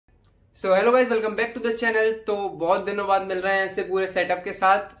So hello guys, welcome back to the channel. तो बहुत दिनों बाद मिल रहे हैं ऐसे पूरे सेटअप के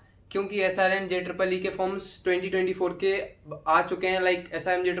साथ, क्योंकि एसआरएम जेईई के फॉर्म्स 2024 के आ चुके हैं। Like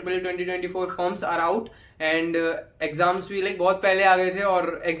SRM JEE 2024 forms are out and exams भी लाइक बहुत पहले आ गए थे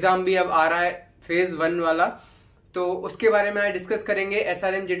और एग्जाम भी अब आ रहा है फेज 1 वाला। तो उसके बारे में आज डिस्कस करेंगे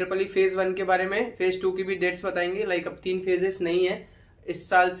एसआरएम जेईई फेज 1 के बारे में। फेज 2 की भी डेट्स बताएंगे। लाइक अब 3 फेजेस नहीं है इस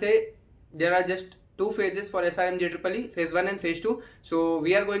साल से, there are just two phases for SRM JEEE, phase 1 and phase 2. So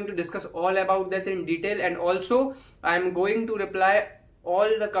we are going to discuss all about that in detail, and also I am going to reply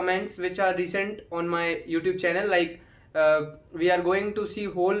all the comments which are recent on my YouTube channel. Like we are going to see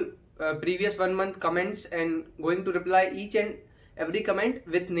whole previous 1 month comments and going to reply each and every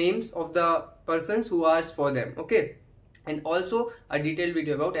comment with names of the persons who asked for them. Okay, and also a detailed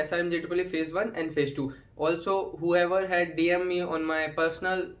video about SRM JEEE phase 1 and phase 2. Also, whoever had DM me on my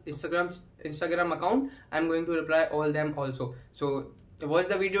personal Instagram account, I'm going to reply all them also. So watch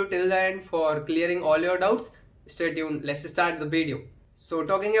the video till the end for clearing all your doubts. Stay tuned. Let's start the video. So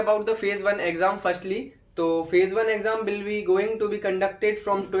talking about the phase 1 exam firstly. So phase 1 exam will be going to be conducted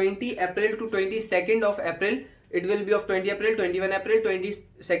from 20 April to 22nd of April. It will be of 20 April, 21 April,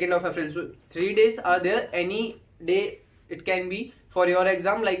 22nd of April. So 3 days are there. Any day it can be for your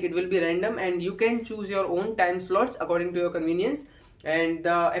exam. Like it will be random and you can choose your own time slots according to your convenience. And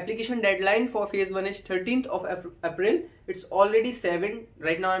the application deadline for phase 1 is 13th of April. It's already 7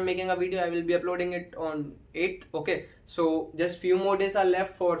 right now. I'm making a video, I will be uploading it on 8th. Okay, so just few more days are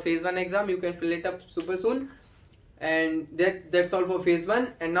left for phase 1 exam. You can fill it up super soon, and that's all for phase 1.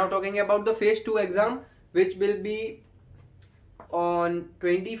 And now talking about the phase 2 exam, which will be on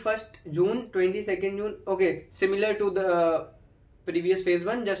 21st June, 22nd June. Okay, similar to the previous phase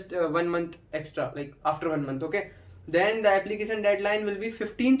 1, just 1 month extra, like after 1 month. Okay, then the application deadline will be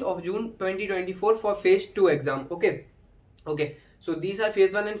 15th of June 2024 for phase 2 exam. Okay, so these are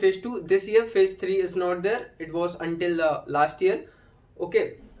phase 1 and phase 2. This year phase 3 is not there. It was until the last year. Okay,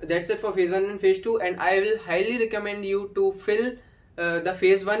 that's it for phase 1 and phase 2, and I will highly recommend you to fill the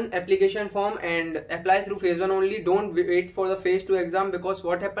phase 1 application form and apply through phase 1 only. Don't wait for the phase 2 exam, because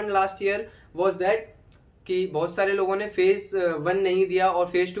what happened last year was that कि बहुत सारे लोगों ने phase 1 नहीं दिया और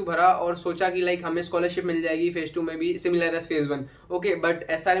phase 2 भरा और सोचा कि लाइक हमें स्कॉलरशिप मिल जाएगी फेज 2 में भी similar as phase 1. Okay, but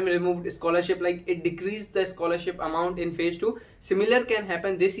SRM removed scholarship, like it decrease the scholarship amount in phase 2. Similar can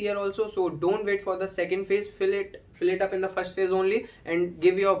happen this year also. So don't wait for the second phase. fill it up in the first phase only and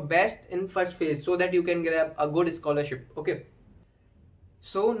give your best in first phase so that you can grab a good scholarship. Okay,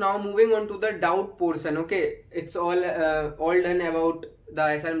 so now moving on to the doubt portion. Okay, it's all done about the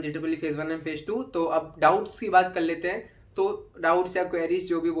SRM JEEE phase 1 and phase 2. तो अब doubts की बात कर लेते हैं. तो doubts या queries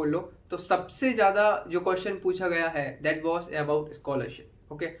जो भी बोल लो, तो सबसे ज्यादा जो क्वेश्चन पूछा गया है that was about scholarship.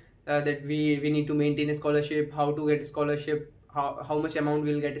 Okay, that we need to maintain a scholarship, how to get scholarship, how much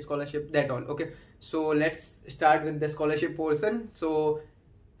amount we'll get scholarship, that all. Okay, so let's start with the scholarship portion. So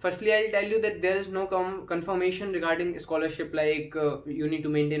firstly, I'll tell you that there is no confirmation regarding scholarship, like you need to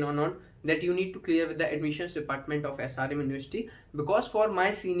maintain or not. That you need to clear with the admissions department of SRM University, because for my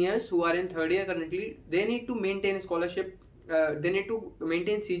seniors who are in 3rd year currently, they need to maintain scholarship. They need to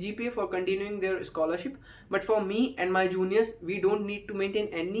maintain CGPA for continuing their scholarship. But for me and my juniors, we don't need to maintain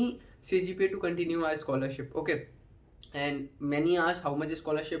any CGPA to continue our scholarship. Okay, and many ask how much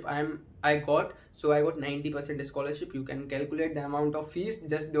scholarship I got. So I got 90% scholarship. You can calculate the amount of fees.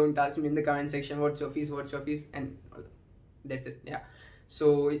 Just don't ask me in the comment section what's your fees, and that's it. Yeah,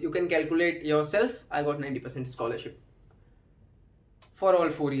 so you can calculate yourself. I got 90% scholarship for all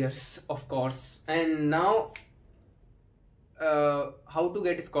 4 years, of course. And now how to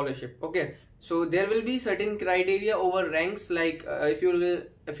get scholarship. Okay, so there will be certain criteria over ranks. Like if you will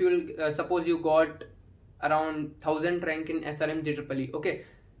suppose you got around 1000 rank in SRM JEEE. Okay,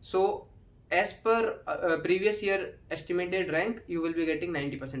 so as per previous year estimated rank, you will be getting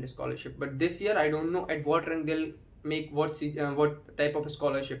 90% scholarship. But this year I don't know at what rank they'll make what type of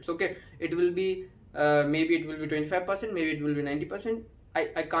scholarships. Okay, it will be maybe it will be 25%, maybe it will be 90%.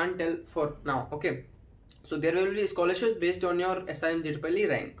 I can't tell for now. Okay, so there will be scholarships based on your SRM JEEE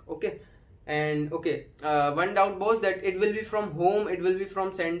rank. Okay, and okay, one doubt was that it will be from home, it will be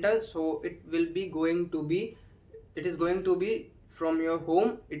from center. So it is going to be from your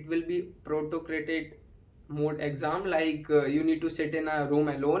home. It will be protocrated mode exam. Like you need to sit in a room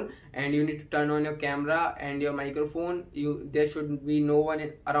alone, and you need to turn on your camera and your microphone. There should be no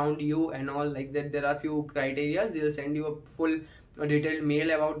one around you and all like that. There are few criteria. They'll send you a full detailed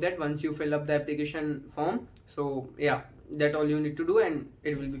mail about that once you fill up the application form. So yeah, that all you need to do, and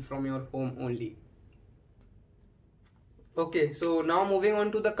it will be from your home only. Okay, so now moving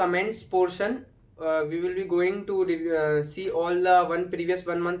on to the comments portion. we will be going to see all the previous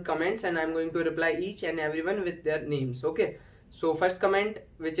 1 month comments, and I'm going to reply each and everyone with their names. Okay, so first comment,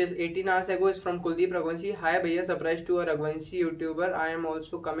 which is 18 hours ago, is from Kuldeep Raghuvanshi. Hi bhaiya, surprised to a Raghuvanshi YouTuber. I am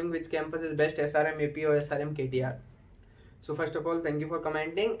also coming. Which campus is best, SRM AP or SRM KTR? So first of all, thank you for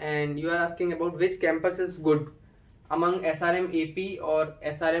commenting, and you are asking about which campus is good among SRM AP or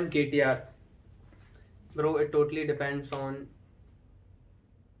SRM KTR. Bro, it totally depends on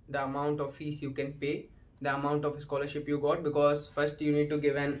the amount of fees you can pay, the amount of scholarship you got, because first you need to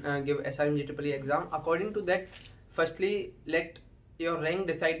give SRMJEEE exam. According to that, firstly let your rank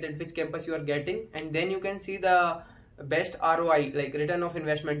decide that which campus you are getting, and then you can see the best ROI, like return of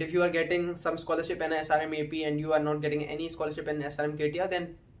investment. If you are getting some scholarship in SRM AP and you are not getting any scholarship in SRM KTR,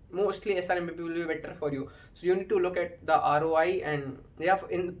 then mostly SRM AP will be better for you. So you need to look at the ROI, and yeah,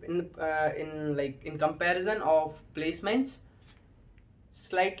 in comparison of placements,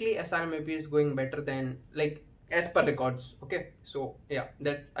 slightly SRM AP is going better than, like, as per records. Okay, so yeah,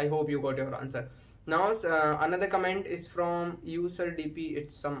 that's, I hope you got your answer. Now another comment is from user DP.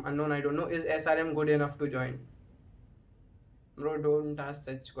 It's some unknown, I don't know. Is SRM good enough to join? Bro, don't ask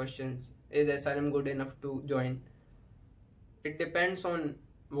such questions. Is SRM good enough to join? It depends on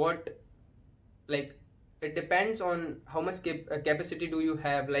what, like, it depends on how much capacity do you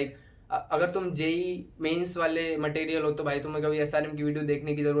have. Like, अगर तुम JEE mains वाले material हो तो भाई तुम्हें कभी SRM की video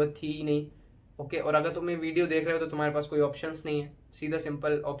देखने की जरूरत थी ही नहीं. ओके, और अगर तुम्हें वीडियो देख रहे हो तो तुम्हारे पास कोई ऑप्शंस नहीं है. सीधा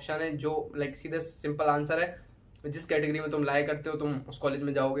सिंपल ऑप्शन है, जो लाइक सीधा सिंपल आंसर है, जिस कैटेगरी में तुम लाइक करते हो तुम उस कॉलेज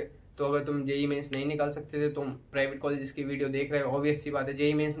में जाओगे. तो अगर तुम जेई मेंस नहीं निकाल सकते थे, तुम प्राइवेट कॉलेज की वीडियो देख रहे हो, ऑब्वियस सी बात है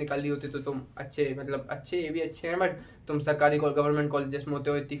जेई मेंस निकाल ली होती तो तुम अच्छे, मतलब अच्छे, ये भी अच्छे हैं, बट तुम सरकारी गवर्नमेंट कॉलेजेस में होते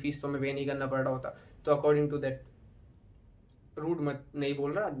हो, इतनी फीस तुम्हें पे नहीं करना पड़ रहा होता. तो अकॉर्डिंग टू दैट, रूड मत नहीं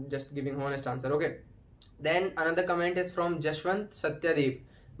बोल रहा, just giving honest answer. Okay, then another comment is from Jashwant Satyadev.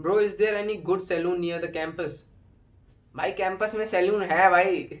 Bro, is there any good salon near the campus? भाई कैंपस में सैलून है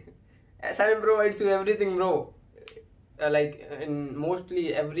भाई. SRM provides you everything, bro. Like in mostly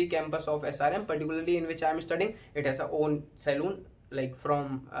every campus of SRM, particularly in which I am studying, it has a own saloon, like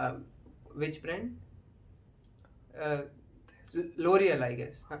from which brand? L'Oreal, I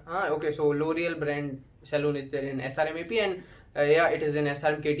guess. Okay, so L'Oreal brand saloon is there in SRM AP, and yeah, it is in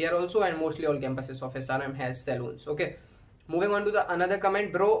SRM KTR also, and mostly all campuses of SRM has saloons. Okay, moving on to the another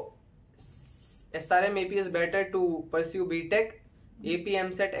comment. Bro, SRM AP is better to pursue BTech, AP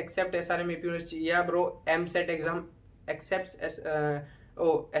MSET except SRM AP University. Yeah bro, MSET exam accepts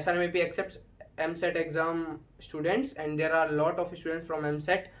SRM AP accepts MSET exam students, and there are a lot of students from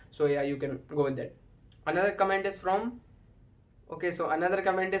MSET, so yeah, you can go with that. Another comment is from, okay, so another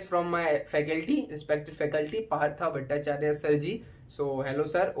comment is from my faculty, respected faculty, Partha Bhattacharya sir ji. So hello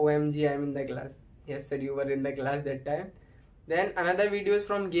sir, OMG, I am in the class. Yes sir, you were in the class that time. Then another video is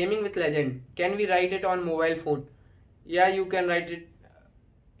from Gaming with Legend. Can we write it on mobile phone? Yeah, you can write it.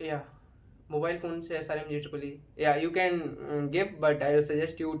 Yeah, mobile phone se SRMJEEE. Yeah, you can give, but I will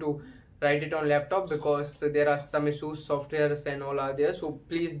suggest you to write it on laptop, because there are some issues, softwares and all are there. So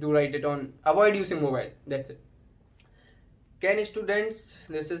please do write it on. Avoid using mobile. That's it. Can students?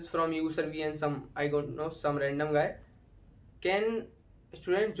 This is from user V and some, I don't know, some random guy. Can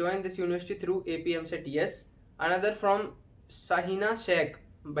students join this university through AP MSET? Yes. Another from Sahina Sheikh.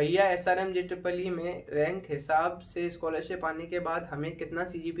 भैया SRMJEEE में rank हिसाब से scholarship आने के बाद हमें कितना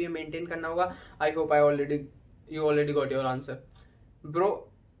CGPA maintain करना होगा? I hope you already got your answer. Bro,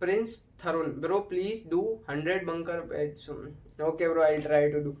 Prince Tharun, bro, please do 100 bunker beds. Okay bro, I'll try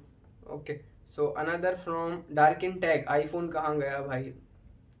to do. Okay, so another from Darkin Tag. iPhone कहाँ गया भाई?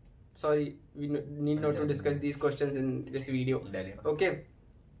 Sorry, we need not to discuss these questions in this video. Okay,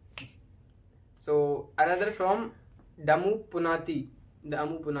 so another from Damu Punati.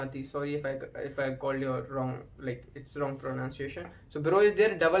 Sorry if I called you wrong, like it's wrong pronunciation. So bro, is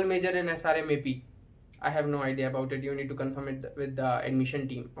there double major in SRM AP? I have no idea about it. You need to confirm it with the admission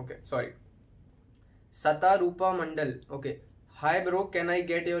team. Okay, sorry. Sata Rupa Mandal. Okay, hi bro, can I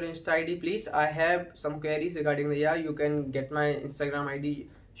get your Insta ID please? I have some queries regarding the, yeah, you can get my Instagram ID.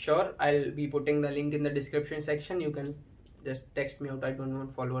 Sure, I'll be putting the link in the description section. You can just text me out. I don't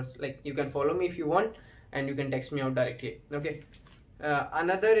want followers. Like, you can follow me if you want, and you can text me out directly. Okay.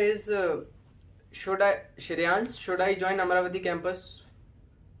 Another is should I join Amaravati campus?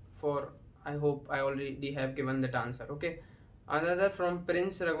 For, I hope I already have given that answer. Okay. Another from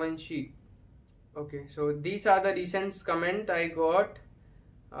Prince Raghuvanshi. Okay, so these are the recent comment I got.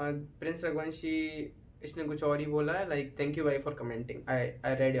 Prince Raghuvanshi, इसने कुछ और ही बोला है, like thank you bhai for commenting. I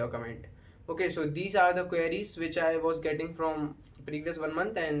read your comment. Okay, so these are the queries which I was getting from previous 1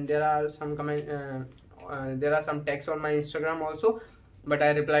 month, and there are some there are some texts on my Instagram also, but I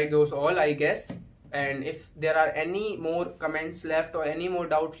replied those all, I guess. and if there are any more comments left or any more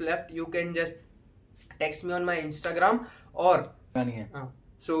doubts left, you can just text me on my Instagram, or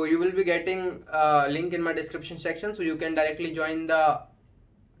so you will be getting a link in my description section, so you can directly join the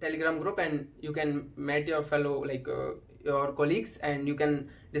Telegram group and you can meet your fellow your colleagues, and you can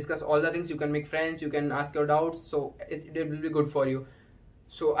discuss all the things. You can make friends, you can ask your doubts, so it will be good for you.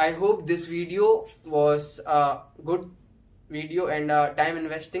 So I hope this video was a good video and time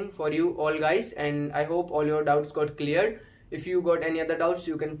investing for you all guys, and I hope all your doubts got cleared. If you got any other doubts,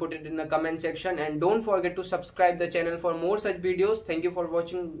 you can put it in the comment section, and don't forget to subscribe the channel for more such videos. Thank you for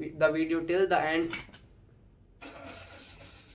watching the video till the end.